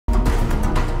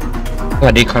ส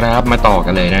วัสดีครับมาต่อกั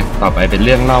นเลยนะต่อไปเป็นเ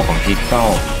รื่องเล่าของทิกเซล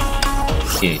โอ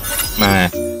เคมา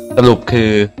สรุปคื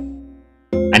อ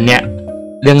อันเนี้ย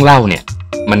เรื่องเล่าเนี่ย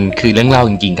มันคือเรื่องเล่า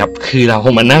จริงๆครับคือเราค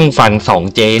งมานั่งฟังสอง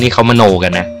เจนี่เขามโนกั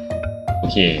นนะโอ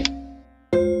เค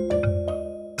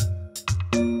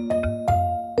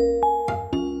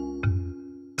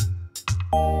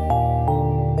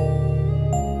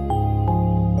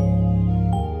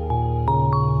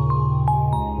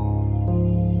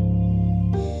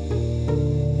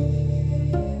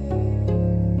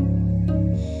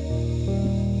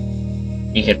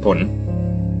มีเหตุผล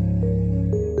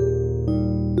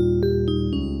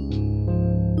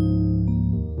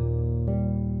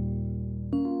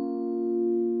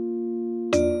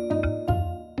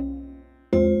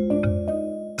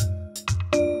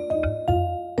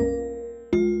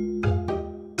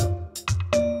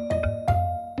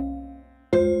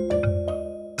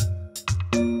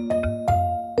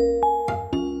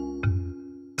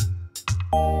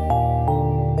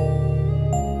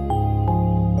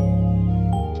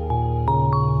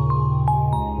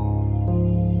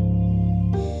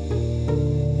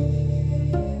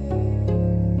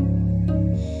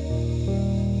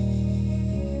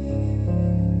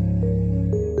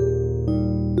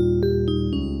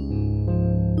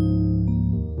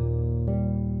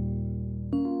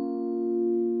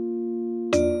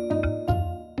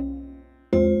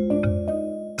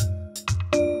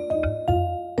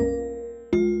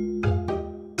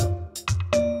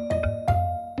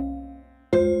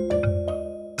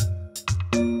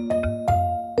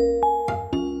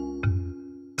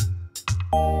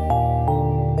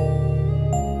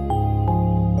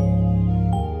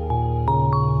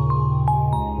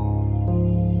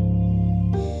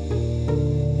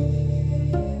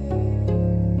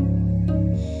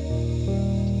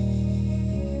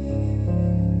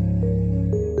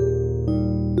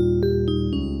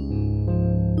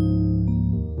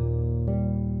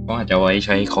ก็อาจจะไว้ใ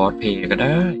ช้คอร์สเพย์ก็ไ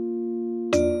ด้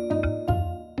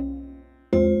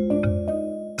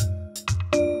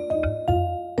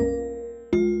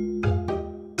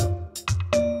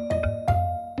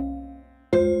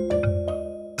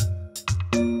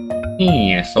นี่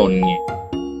ไงโซนไง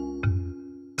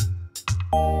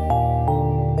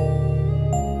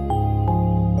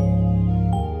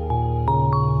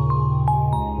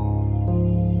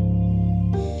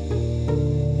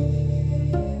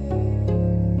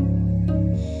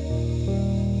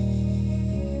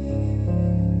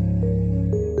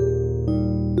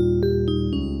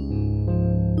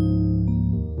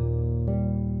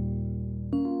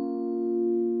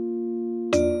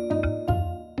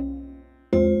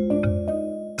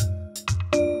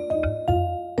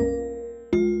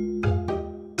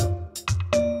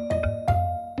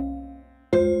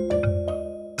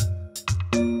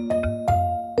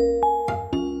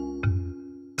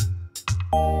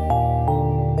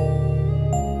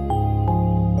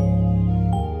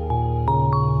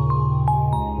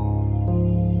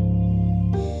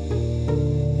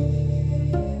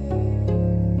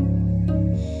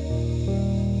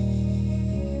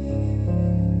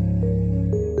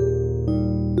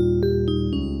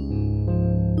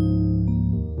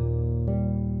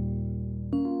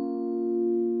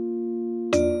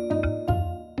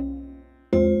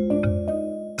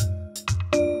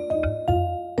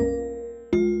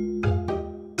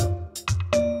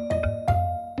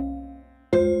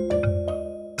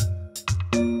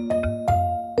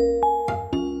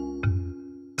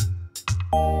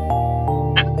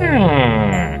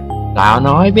สาว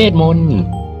น้อยเวทมนต์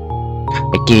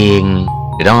ไปเก่ง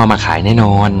เดี๋ยวต้องเอามาขายแน่น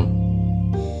อน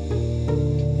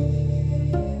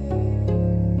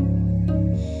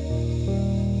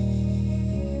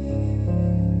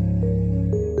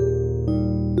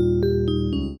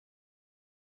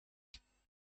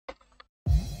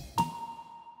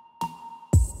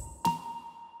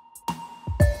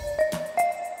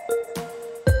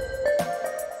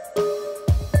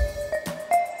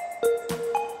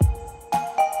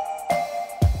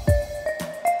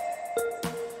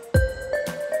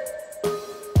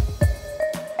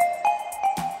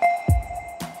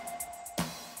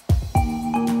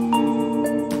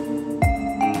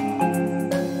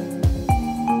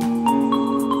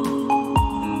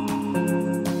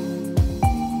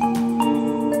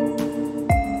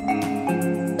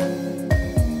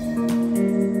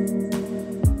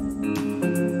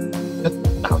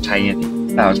สาวใช้เนี่ย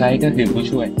สาวใช้ก็คือผู้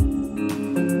ช่วย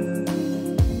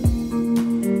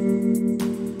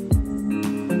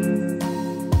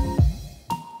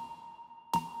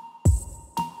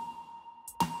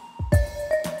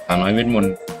สาวน้อยเวทมน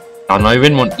ต์สาวน้อยเว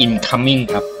ทมนต์ incoming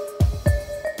ครับ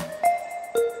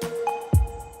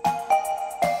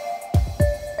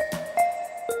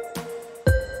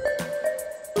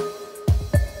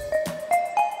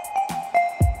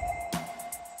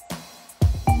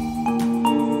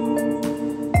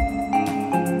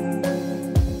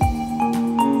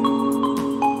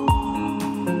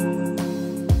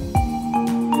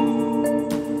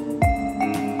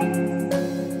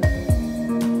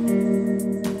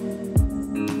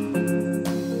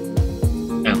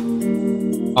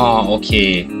โอเค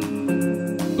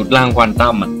ชุดล่างควอนตั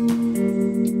มอ่ะ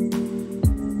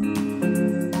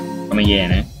ก็ไม่แย่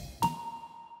นะ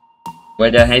ว่า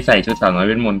จะให้ใส่ชุด300เ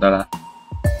วทมนต์ตละ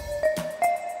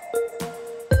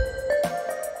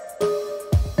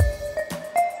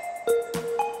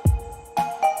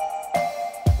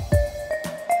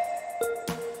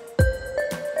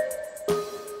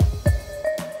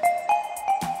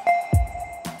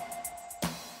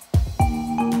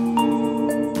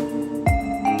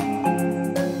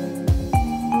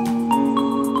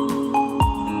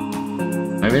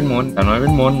น้อยเวทมนต์แต่น้อยเว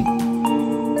ทมนต์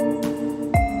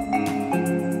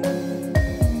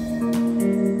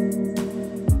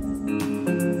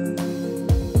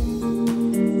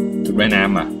ชุดว่ายน้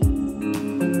ำอ่ะ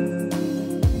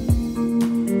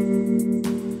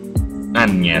นั่น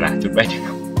ไงล่ะชุดว่ายน้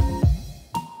ำ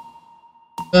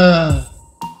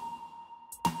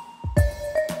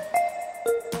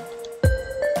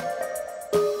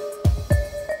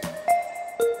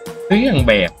เรื่องแ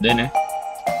บบด้วยนะ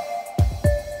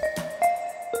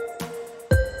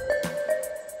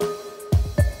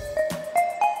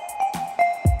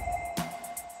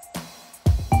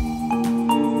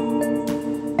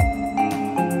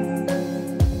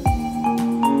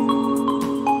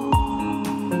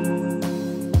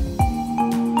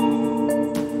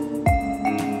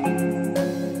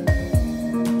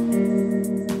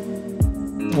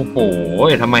โอ้โห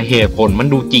ทำไมเหตุผลมัน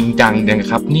ดูจริงจังจัง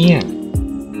ครับเนี่ย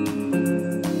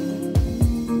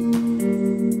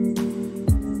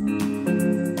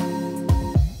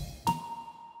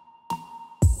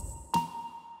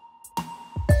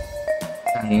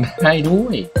สั่งได้ด้ว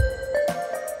ย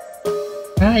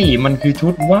ใช่มันคือชุ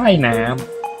ดว่ายน้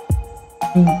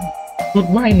ำชุด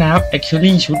ว่ายน้ำ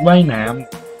actually ชุดว่ายน้ำ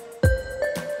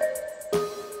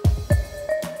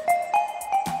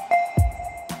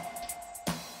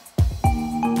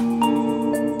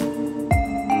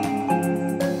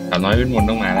สาวน้อยเวทมนต์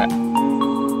ต้องมาแล้ว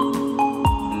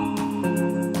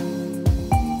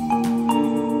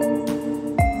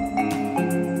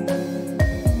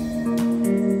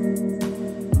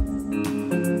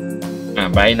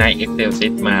ไบรท์ไนท์เอ็กเซลเซ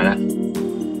ตมาแล้ว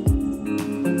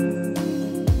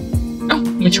เอ้า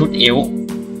ไม่ชุดเอว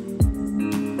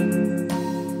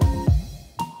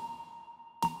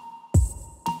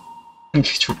มัน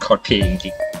คือชุดคอสเพลย์จริ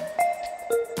ง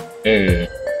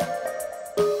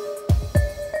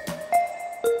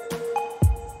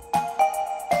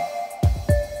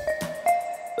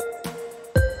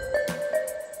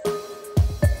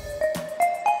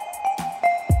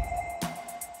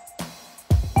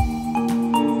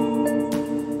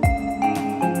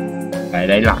ไป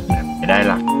ได้หลักนะไปได้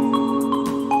หลัก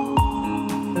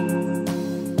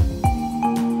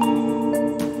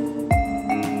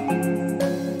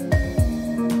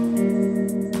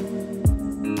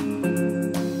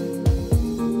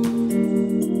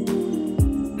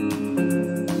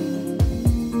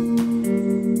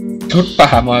ชุดป่า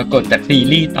มรกตจากซี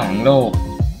รีส์ต่างโลก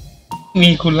มี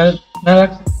คุณ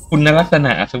ลักษณ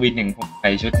ะอัศวินแห่งผมไป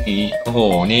ชุดนี้โอ้โห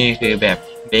นี่คือแบบ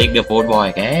เบรกเดอะโฟร์บอย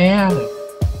แก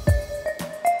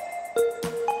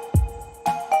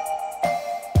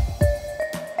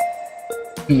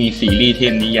มีซีรีส์เท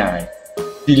พนิยาย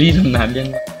ซีรีส์ตำนานเรื่อง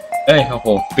โอ้โห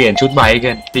เปลี่ยนชุดไบ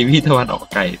กันซีรีส์ตะวันออก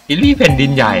ไกลซีรีส์แผ่นดิ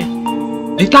นใหญ่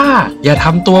ลิต้าอย่าท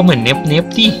ำตัวเหมือนเนฟ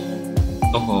สิ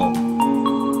โอ้โห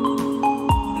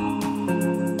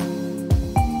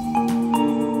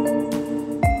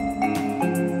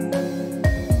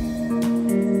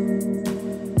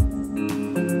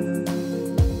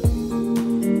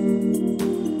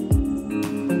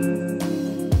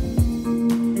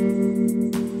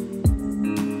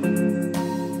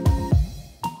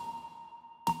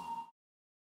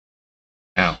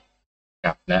อ้าวก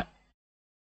ลับแล้ว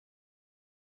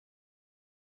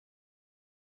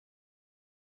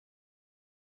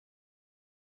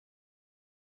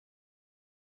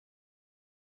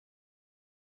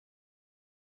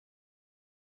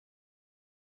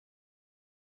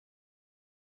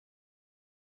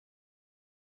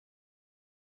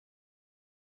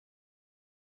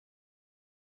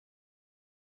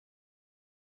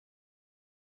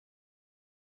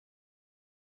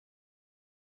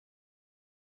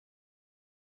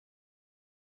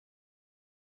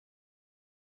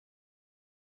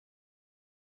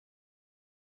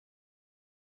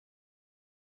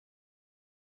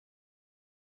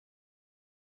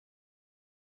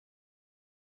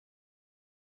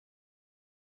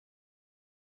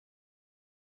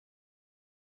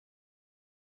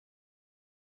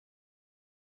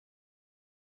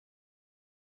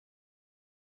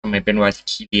ทำไมเป็นวาส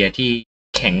คีเดียที่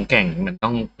แข็งแกร่งมันต้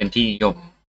องเป็นที่นิยม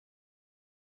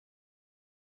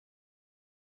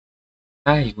ใ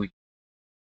ช่คุย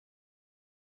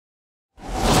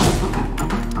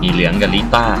มีเหลืองกับลิ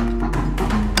ต้า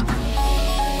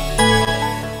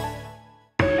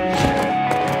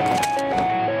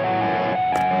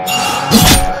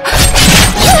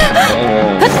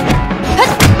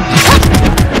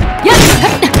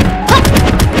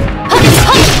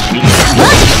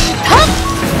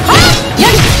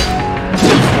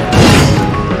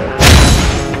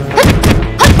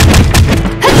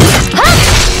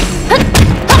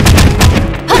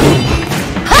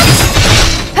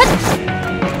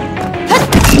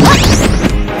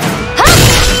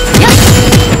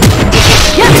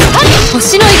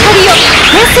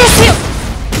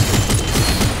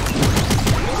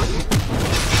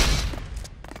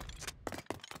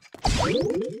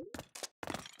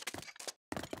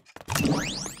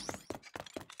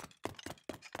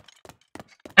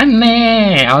อันแน่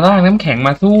เอาร่างน้ำแข็งม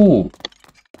าสู้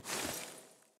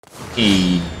อี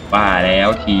ป่าแล้ว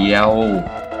เทียว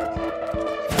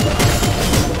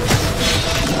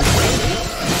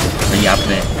ระยับ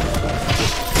เลย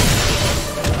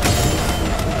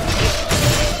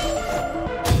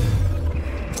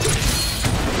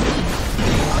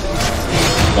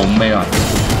ผมไปก่อน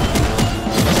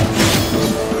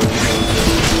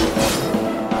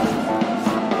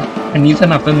อันนี้ส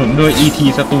นับสนุนโดย ET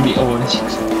Studio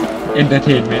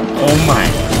Entertainment โอ้ my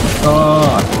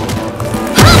god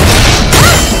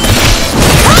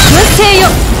完成よ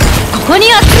ここに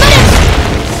集まれ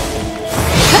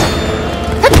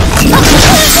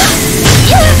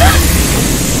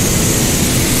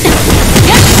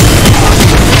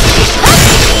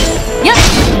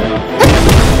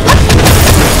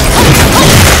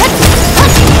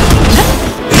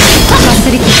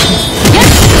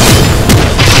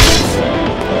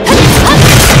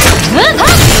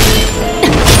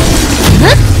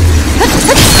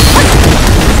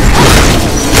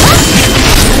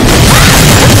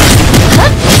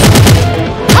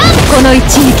この一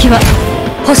撃は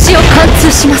星を貫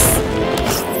通します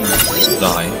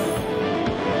ร้อย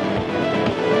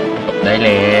จบได้แ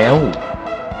ล้ว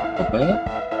จบแล้ว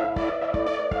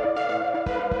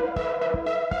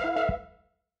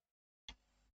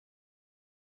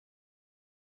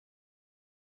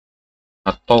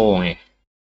อัตโต้ไง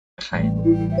ใคร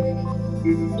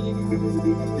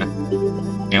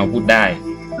แนวพูดได้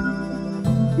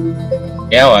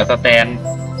แก้วสแตน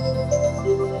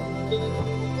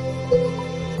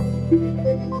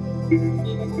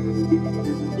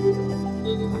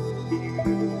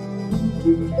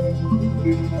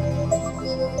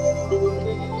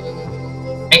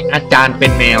ไออาจารย์เป็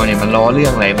นแมวเนี่ยมันล้อเรื่อ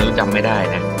งอะไรไม่รู้จำไม่ได้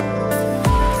นะ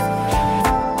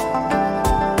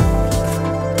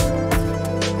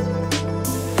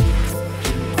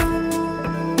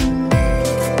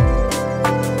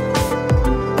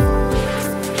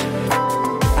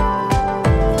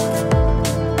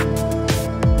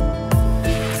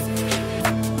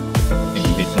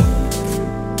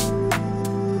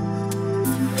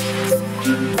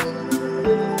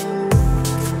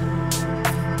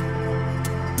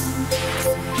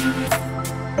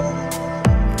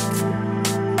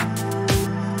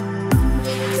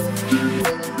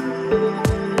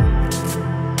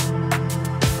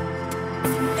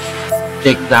เ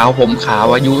ด็กสาวผมขาว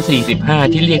อายุ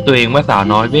45ที่เรียกตัวเองว่าสาว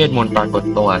น้อยเวทมนต์ปรากฏ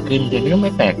ตัวขึ้นเดี๋ยวนี้ก็ไ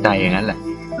ม่แปลกใจอย่างนั้นแหละ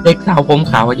เด็กสาวผม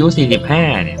ขาวอายุ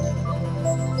45เนี่ย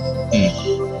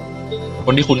ค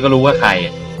นที่คุณก็รู้ว่าใคร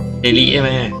เดลี่ใช่ไหม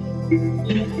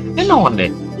แน่นอนเล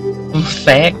ยแซ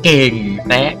ะเก่งแ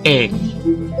ซะเก่ง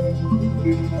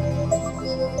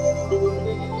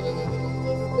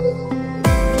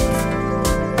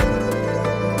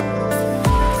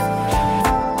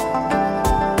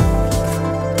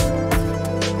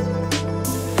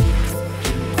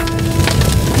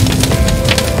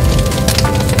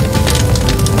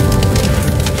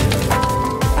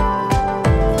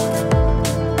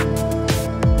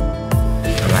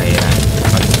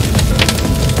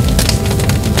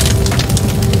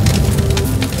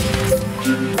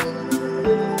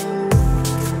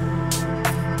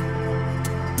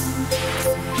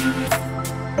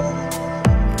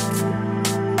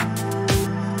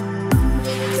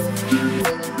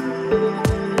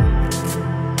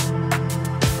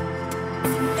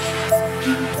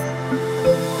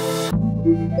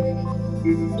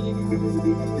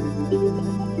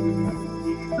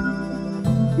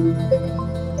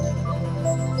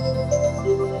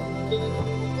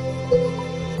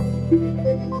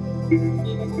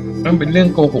มันเป็นเรื่อง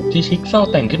โกหกที่ชิคเศร้า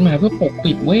แต่งขึ้นมาเพื่อปก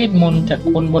ปิดเวทมนต์จาก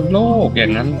คนบนโลกอย่า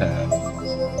งนั้นเหรอ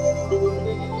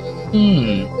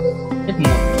เวทม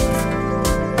นต์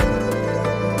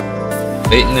เ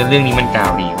ฮ้ยเรื่องนี้มันกล่า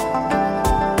วดี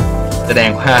แสด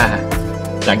งว่า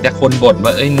หลังจากคนบ่นว่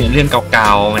าเนื้อเรื่องเก่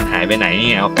าๆมันหายไปไหน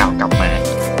นี่เอาเก่ากลับมา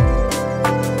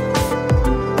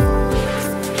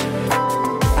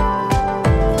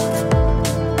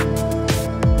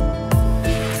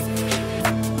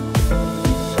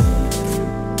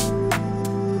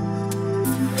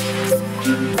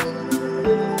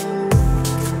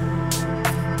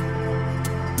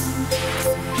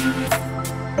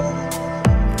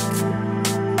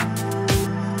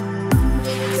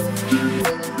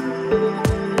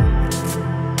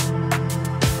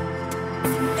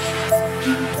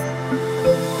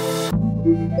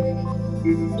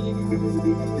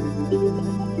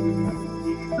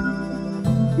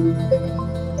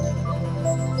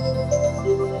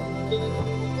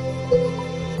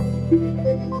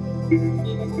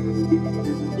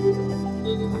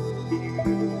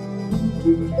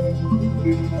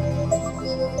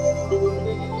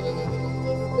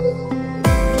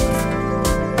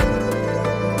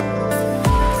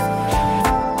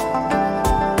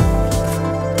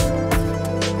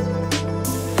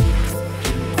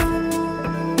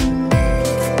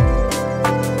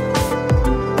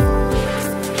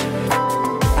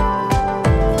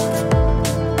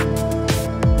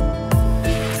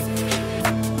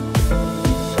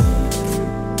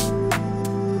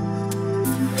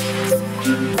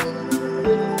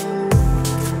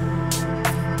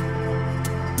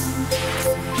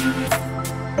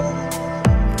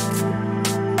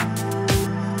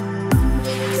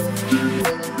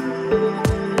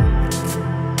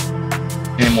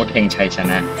มดแห่งชัยช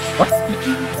นะ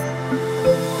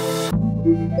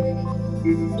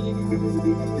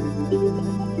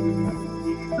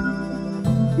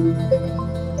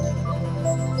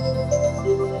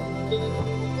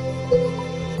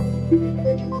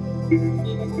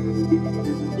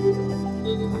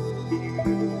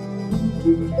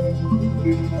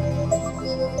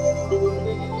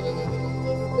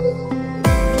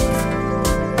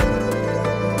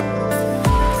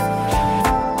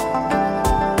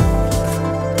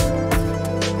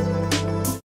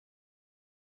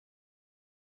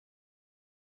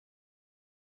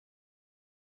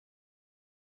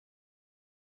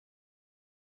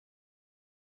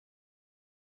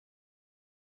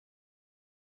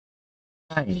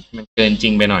ใช่มันเกินจริ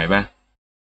งไปหน่อยป่ะ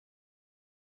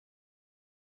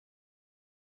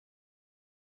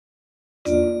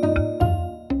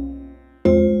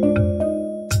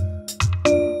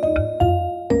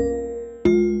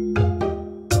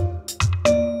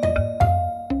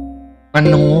ม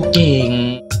โนเก่ง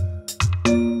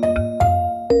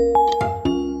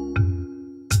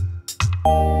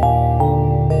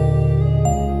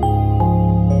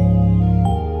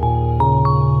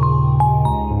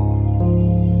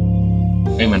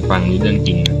มันฟังรู้เรื่องจ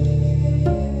ริงนะ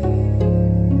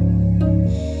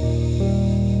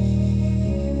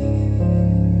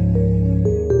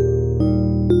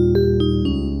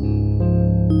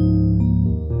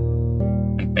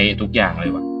มันเป๊ะทุกอย่างเล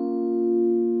ยว่ะ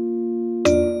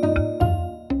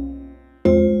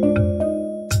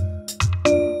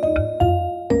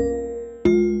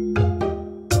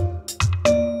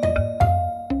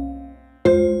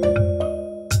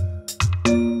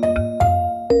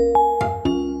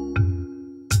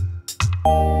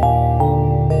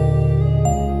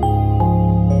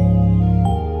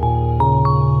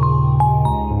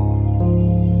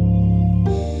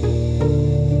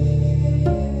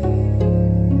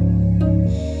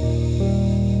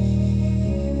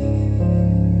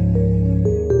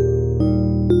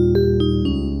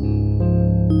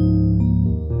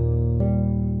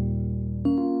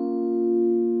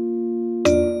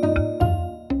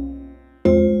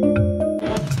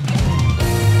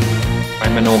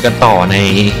มโนกันต่อใน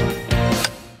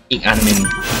อีกอันหนึ่ง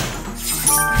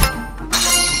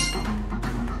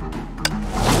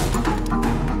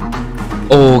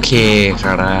โอเคค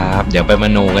รับเดี๋ยวไปม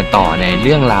โนกันต่อในเ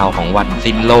รื่องราวของวัน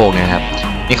สิ้นโลกนะครับ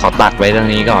นี่ขอตัดไว้ตรง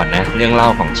นี้ก่อนนะเรื่องเล่า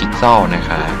ของชิกซอลนะค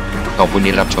รับขอบคุณ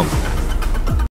ที่รับชม